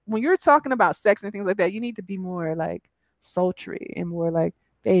when you're talking about sex and things like that, you need to be more like sultry and more like,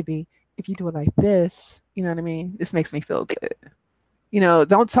 baby, if you do it like this, you know what I mean? This makes me feel good.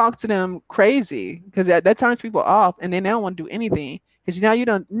 Don't talk to them crazy because that turns people off and then they don't want to do anything because now you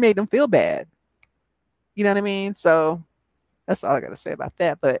don't make them feel bad. You know what I mean? So that's all I gotta say about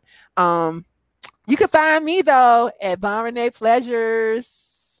that. But you can find me though at Von Renee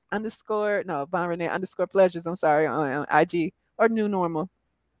Pleasures underscore no Von Renee underscore Pleasures. I'm sorry on IG or New Normal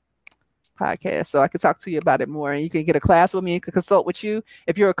podcast, so I can talk to you about it more, and you can get a class with me. Can consult with you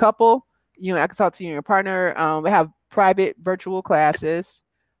if you're a couple. I can talk to you and your partner. We have private virtual classes.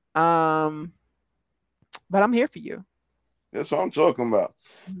 Um, but I'm here for you. That's what I'm talking about.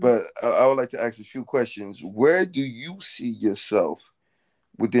 Mhm. But I would like to ask a few questions. Where do you see yourself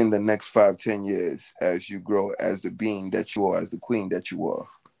within the next 5, 10 years as you grow as the being that you are, as the queen that you are?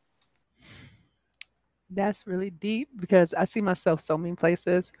 That's really deep because I see myself so many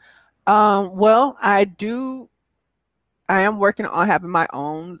places. Well, I do. I am working on having my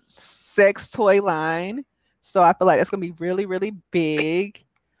own sex toy line. So I feel like that's gonna be really, really big.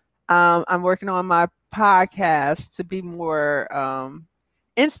 I'm working on my podcast to be more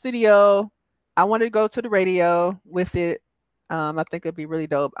in studio. I want to go to the radio with it. I think it'd be really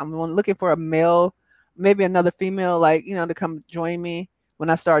dope. Looking for a male, maybe another female, like to come join me when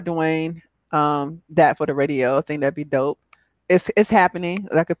I start doing that for the radio. I think that'd be dope. It's happening.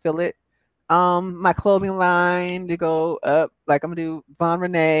 I could feel it. My clothing line to go up. Like I'm gonna do Von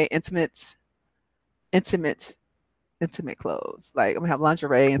Renee intimate intimate clothes. Like I'm gonna have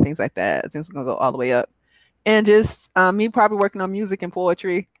lingerie and things like that. I think it's gonna go all the way up. And just me probably working on music and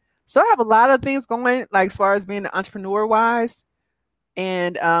poetry. So I have a lot of things going, like as far as being an entrepreneur wise,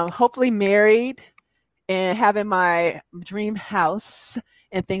 and hopefully married and having my dream house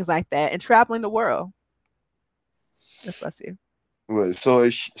and things like that, and traveling the world. That's what I see. Well,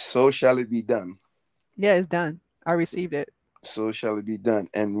 so shall it be done. Yeah, it's done. I received it. So shall it be done.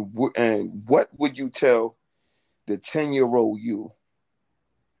 And what would you tell the 10-year-old you,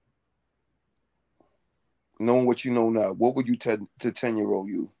 knowing what you know now? What would you tell the 10-year-old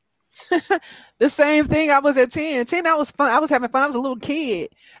you? The same thing. I was at 10. 10, I was fun. I was having fun. I was a little kid.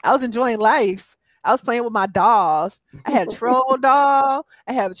 I was enjoying life. I was playing with my dolls. I had a troll doll.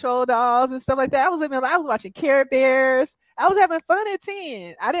 I had troll dolls and stuff like that. I was living. I was watching Care Bears. I was having fun at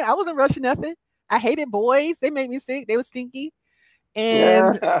 10. I wasn't rushing nothing. I hated boys. They made me sick. They were stinky.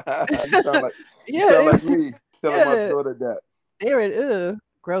 And Yeah, you sound yeah, like me telling my yeah, daughter that. they were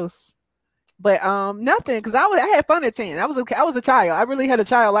gross. But nothing, because I had fun at 10. I was a child. I really had a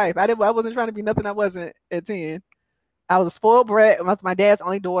child life. I wasn't trying to be nothing I wasn't at 10. I was a spoiled brat. I was my dad's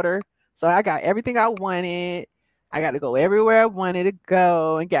only daughter. So I got everything I wanted. I got to go everywhere I wanted to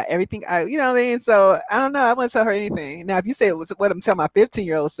go and got everything you know what I mean? So I don't know. I wouldn't tell her anything. Now, if you say it was what I'm telling my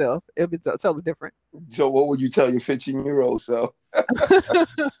 15-year-old self, it would be totally different. So what would you tell your 15-year-old self?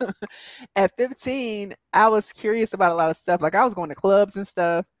 At 15, I was curious about a lot of stuff. Like I was going to clubs and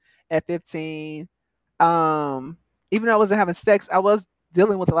stuff at 15. Um, Even though I wasn't having sex, I was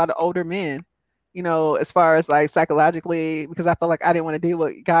dealing with a lot of older men, as far as like psychologically, because I felt like I didn't want to deal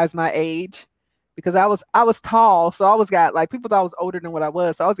with guys my age because I was tall. So I always got like people thought I was older than what I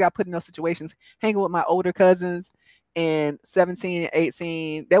was. So I always got put in those situations, hanging with my older cousins and 17,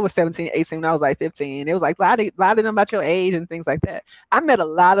 18. That was 17, 18 when I was like 15. It was like lie to them about your age and things like that. I met a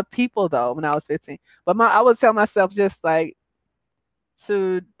lot of people though when I was 15. But I would tell myself just like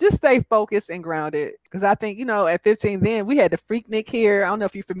to just stay focused and grounded. Because I think, at 15 then we had the Freaknik here. I don't know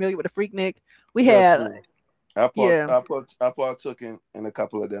if you're familiar with the Freaknik. We Trust had, me. yeah. I partook in a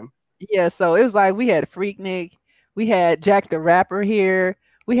couple of them. Yeah, so it was like we had Freaknik, we had Jack the Rapper here.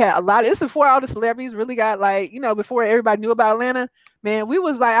 We had a lot of this is before all the celebrities really got like, before everybody knew about Atlanta. Man, we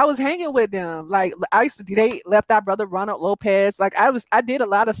was like I was hanging with them. Like I used to date Left Eye Brother Ronald Lopez. Like I did a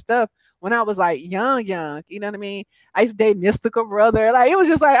lot of stuff when I was like young. You know what I mean? I used to date Mystical Brother. Like it was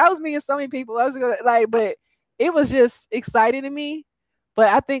just like I was meeting so many people. I was like, but it was just exciting to me. But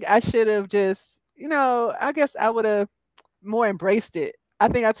I think I should have just, I guess I would have more embraced it. I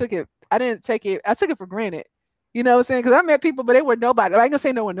think I didn't take it, I took it for granted. You know what I'm saying? Because I met people, but they were nobody. I ain't gonna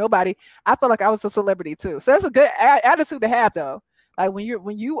say no one nobody. I felt like I was a celebrity too. So that's a good attitude to have though. Like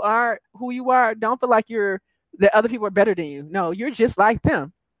when you are who you are, don't feel like that other people are better than you. No, you're just like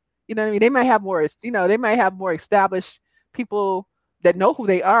them. You know what I mean? They might have more, they might have more established people that know who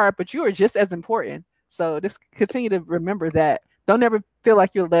they are, but you are just as important. So just continue to remember that. Don't ever feel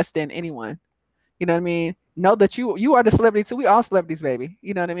like you're less than anyone. You know what I mean? Know that you are the celebrity too. We all celebrities, baby.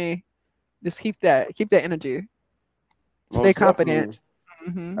 You know what I mean? Just keep that energy. Stay Most definitely. confident.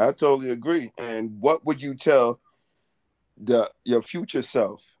 Hmm. I totally agree. And what would you tell your future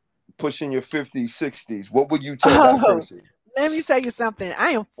self, pushing your 50s, 60s? What would you tell that Oh, person? let me tell you something.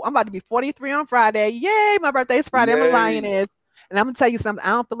 I'm about to be 43 on Friday. Yay, my birthday's Friday. I'm a Yay. lioness. And I'm gonna tell you something. I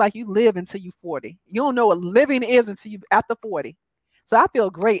don't feel like you live until you 40. You don't know what living is until you after 40. So I feel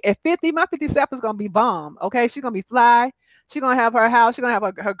great. At 50, my 57 is gonna be bomb. Okay. She's gonna be fly. She's gonna have her house. She's gonna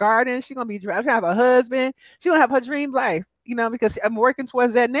have her garden. She's gonna have her husband. She's gonna have her dream life, because I'm working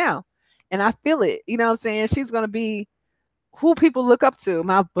towards that now. And I feel it. You know what I'm saying? She's gonna be who people look up to.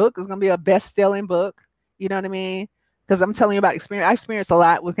 My book is gonna be a best-selling book. You know what I mean? Because I'm telling you about experience. I experienced a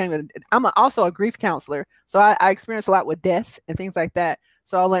lot with I'm also a grief counselor, so I experience a lot with death and things like that.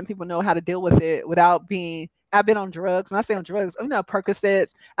 So I'll let people know how to deal with it without being. I've been on drugs. When I say on drugs, I'm not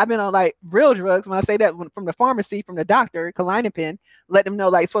Percocets. I've been on like real drugs. When I say that from the pharmacy, from the doctor, Klonopin, let them know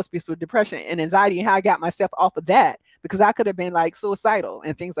like it's supposed to be for depression and anxiety and how I got myself off of that because I could have been like suicidal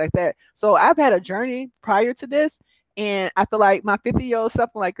and things like that. So I've had a journey prior to this, And I feel like my 50-year-old self,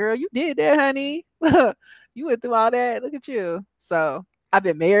 I'm like, girl, you did that, honey. You went through all that. Look at you. So I've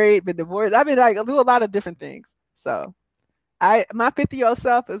been married, been divorced. I've been like, I do a lot of different things. So my 50-year-old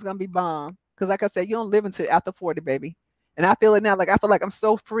self is gonna be bomb. Cause like I said, you don't live until after 40, baby. And I feel it now. Like I feel like I'm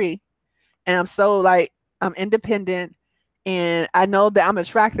so free and I'm so like I'm independent and I know that I'm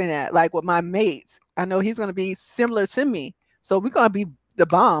attracting that. Like with my mates, I know he's gonna be similar to me. So we're gonna be the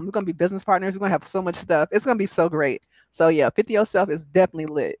bomb. We're gonna be business partners. We're gonna have so much stuff. It's gonna be so great. So yeah, 50-year-old self is definitely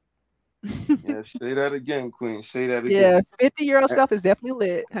lit. Yeah, say that again, Queen. Say that again. Yeah, 50-year-old self is definitely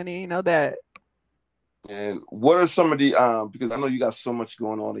lit, honey. You know that. And what are some of the because I know you got so much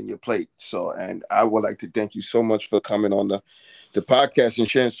going on in your plate. So and I would like to thank you so much for coming on the podcast and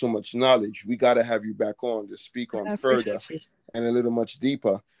sharing so much knowledge. We gotta have you back on to speak on I further appreciate you. and a little much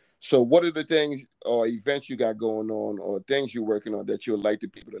deeper. So what are the things or events you got going on or things you're working on that you would like the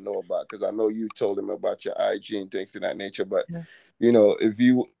people to know about? Because I know you told them about your IG and things of that nature, but Yeah. if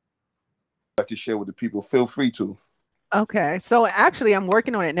you like to share with the people, feel free to. Okay. So actually I'm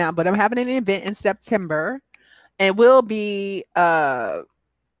working on it now, but I'm having an event in September. And it will be a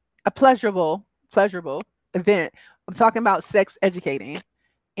pleasurable event. I'm talking about sex educating.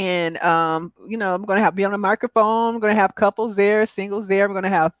 And I'm gonna have be on a microphone, I'm gonna have couples there, singles there, I'm gonna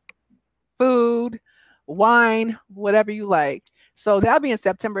have food, wine, whatever you like. So that'll be in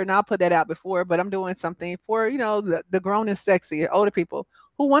September, and I'll put that out before. But I'm doing something for the grown and sexy, older people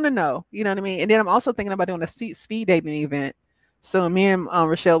who want to know. You know what I mean? And then I'm also thinking about doing a speed dating event. So me and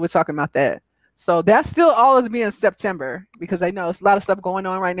Rochelle, we're talking about that. So that's still always be in September because I know it's a lot of stuff going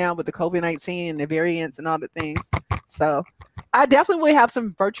on right now with the COVID-19 and the variants and all the things. So I definitely will have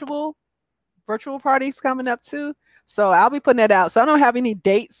some virtual parties coming up too. So I'll be putting that out. So I don't have any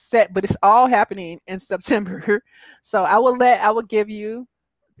dates set, but it's all happening in September. So I will give you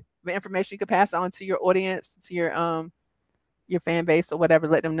the information you can pass on to your audience, to your fan base or whatever,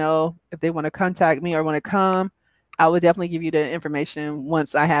 let them know if they want to contact me or want to come. I will definitely give you the information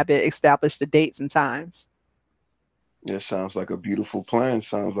once I have it established the dates and times. Yeah, sounds like a beautiful plan.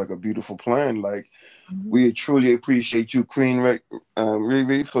 Sounds like a beautiful plan. Like Mhm. we truly appreciate you, Queen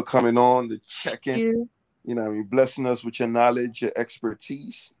Riri, for coming on to check in. Thank you. Blessing us with your knowledge, your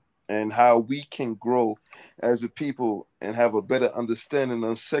expertise, and how we can grow as a people and have a better understanding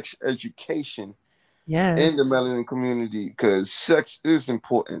of sex education in the Yes. melanin community. Because sex is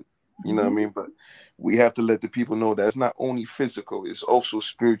important, you know what I Hmm. mean? But we have to let the people know that it's not only physical; it's also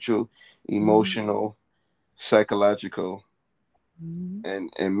spiritual, Hmm. emotional, psychological Hmm.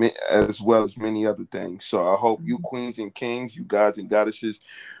 as well as many other things. So I hope you queens and kings, you gods and goddesses,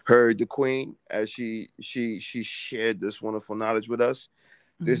 heard the queen as she shared this wonderful knowledge with us.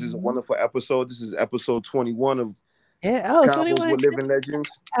 This is a Hmm. wonderful episode. This is episode 21 of Yeah. Oh, it's Convos 21. with Living Legends,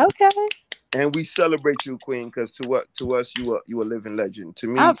 Okay. and we celebrate you, queen, because to us you a living legend. To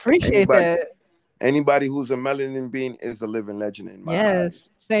I me, appreciate that. anybody who's a melanin being is a living legend in my eyes. Yes.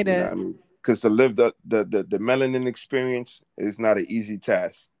 Say You know that. what I mean? Because to live the melanin experience is not an easy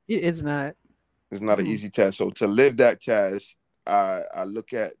task. It is not. It's not an Mm. easy task. So to live that task, I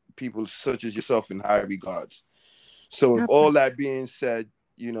look at people such as yourself in high regards. So I with all appreciate that being said,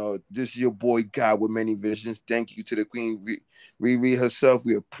 this is your boy God with many visions. Thank you to the Queen Riri herself.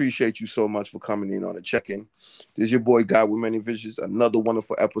 We appreciate you so much for coming in on a check-in. This is your boy God with many visions. Another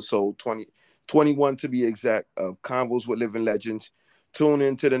wonderful episode, 21 to be exact, of Convos with Living Legends. Tune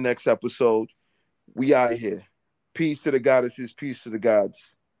in to the next episode. We out here. Peace to the goddesses, peace to the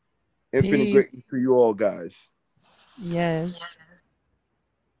gods. Infinite Peace. greatness to you all, guys. Yes.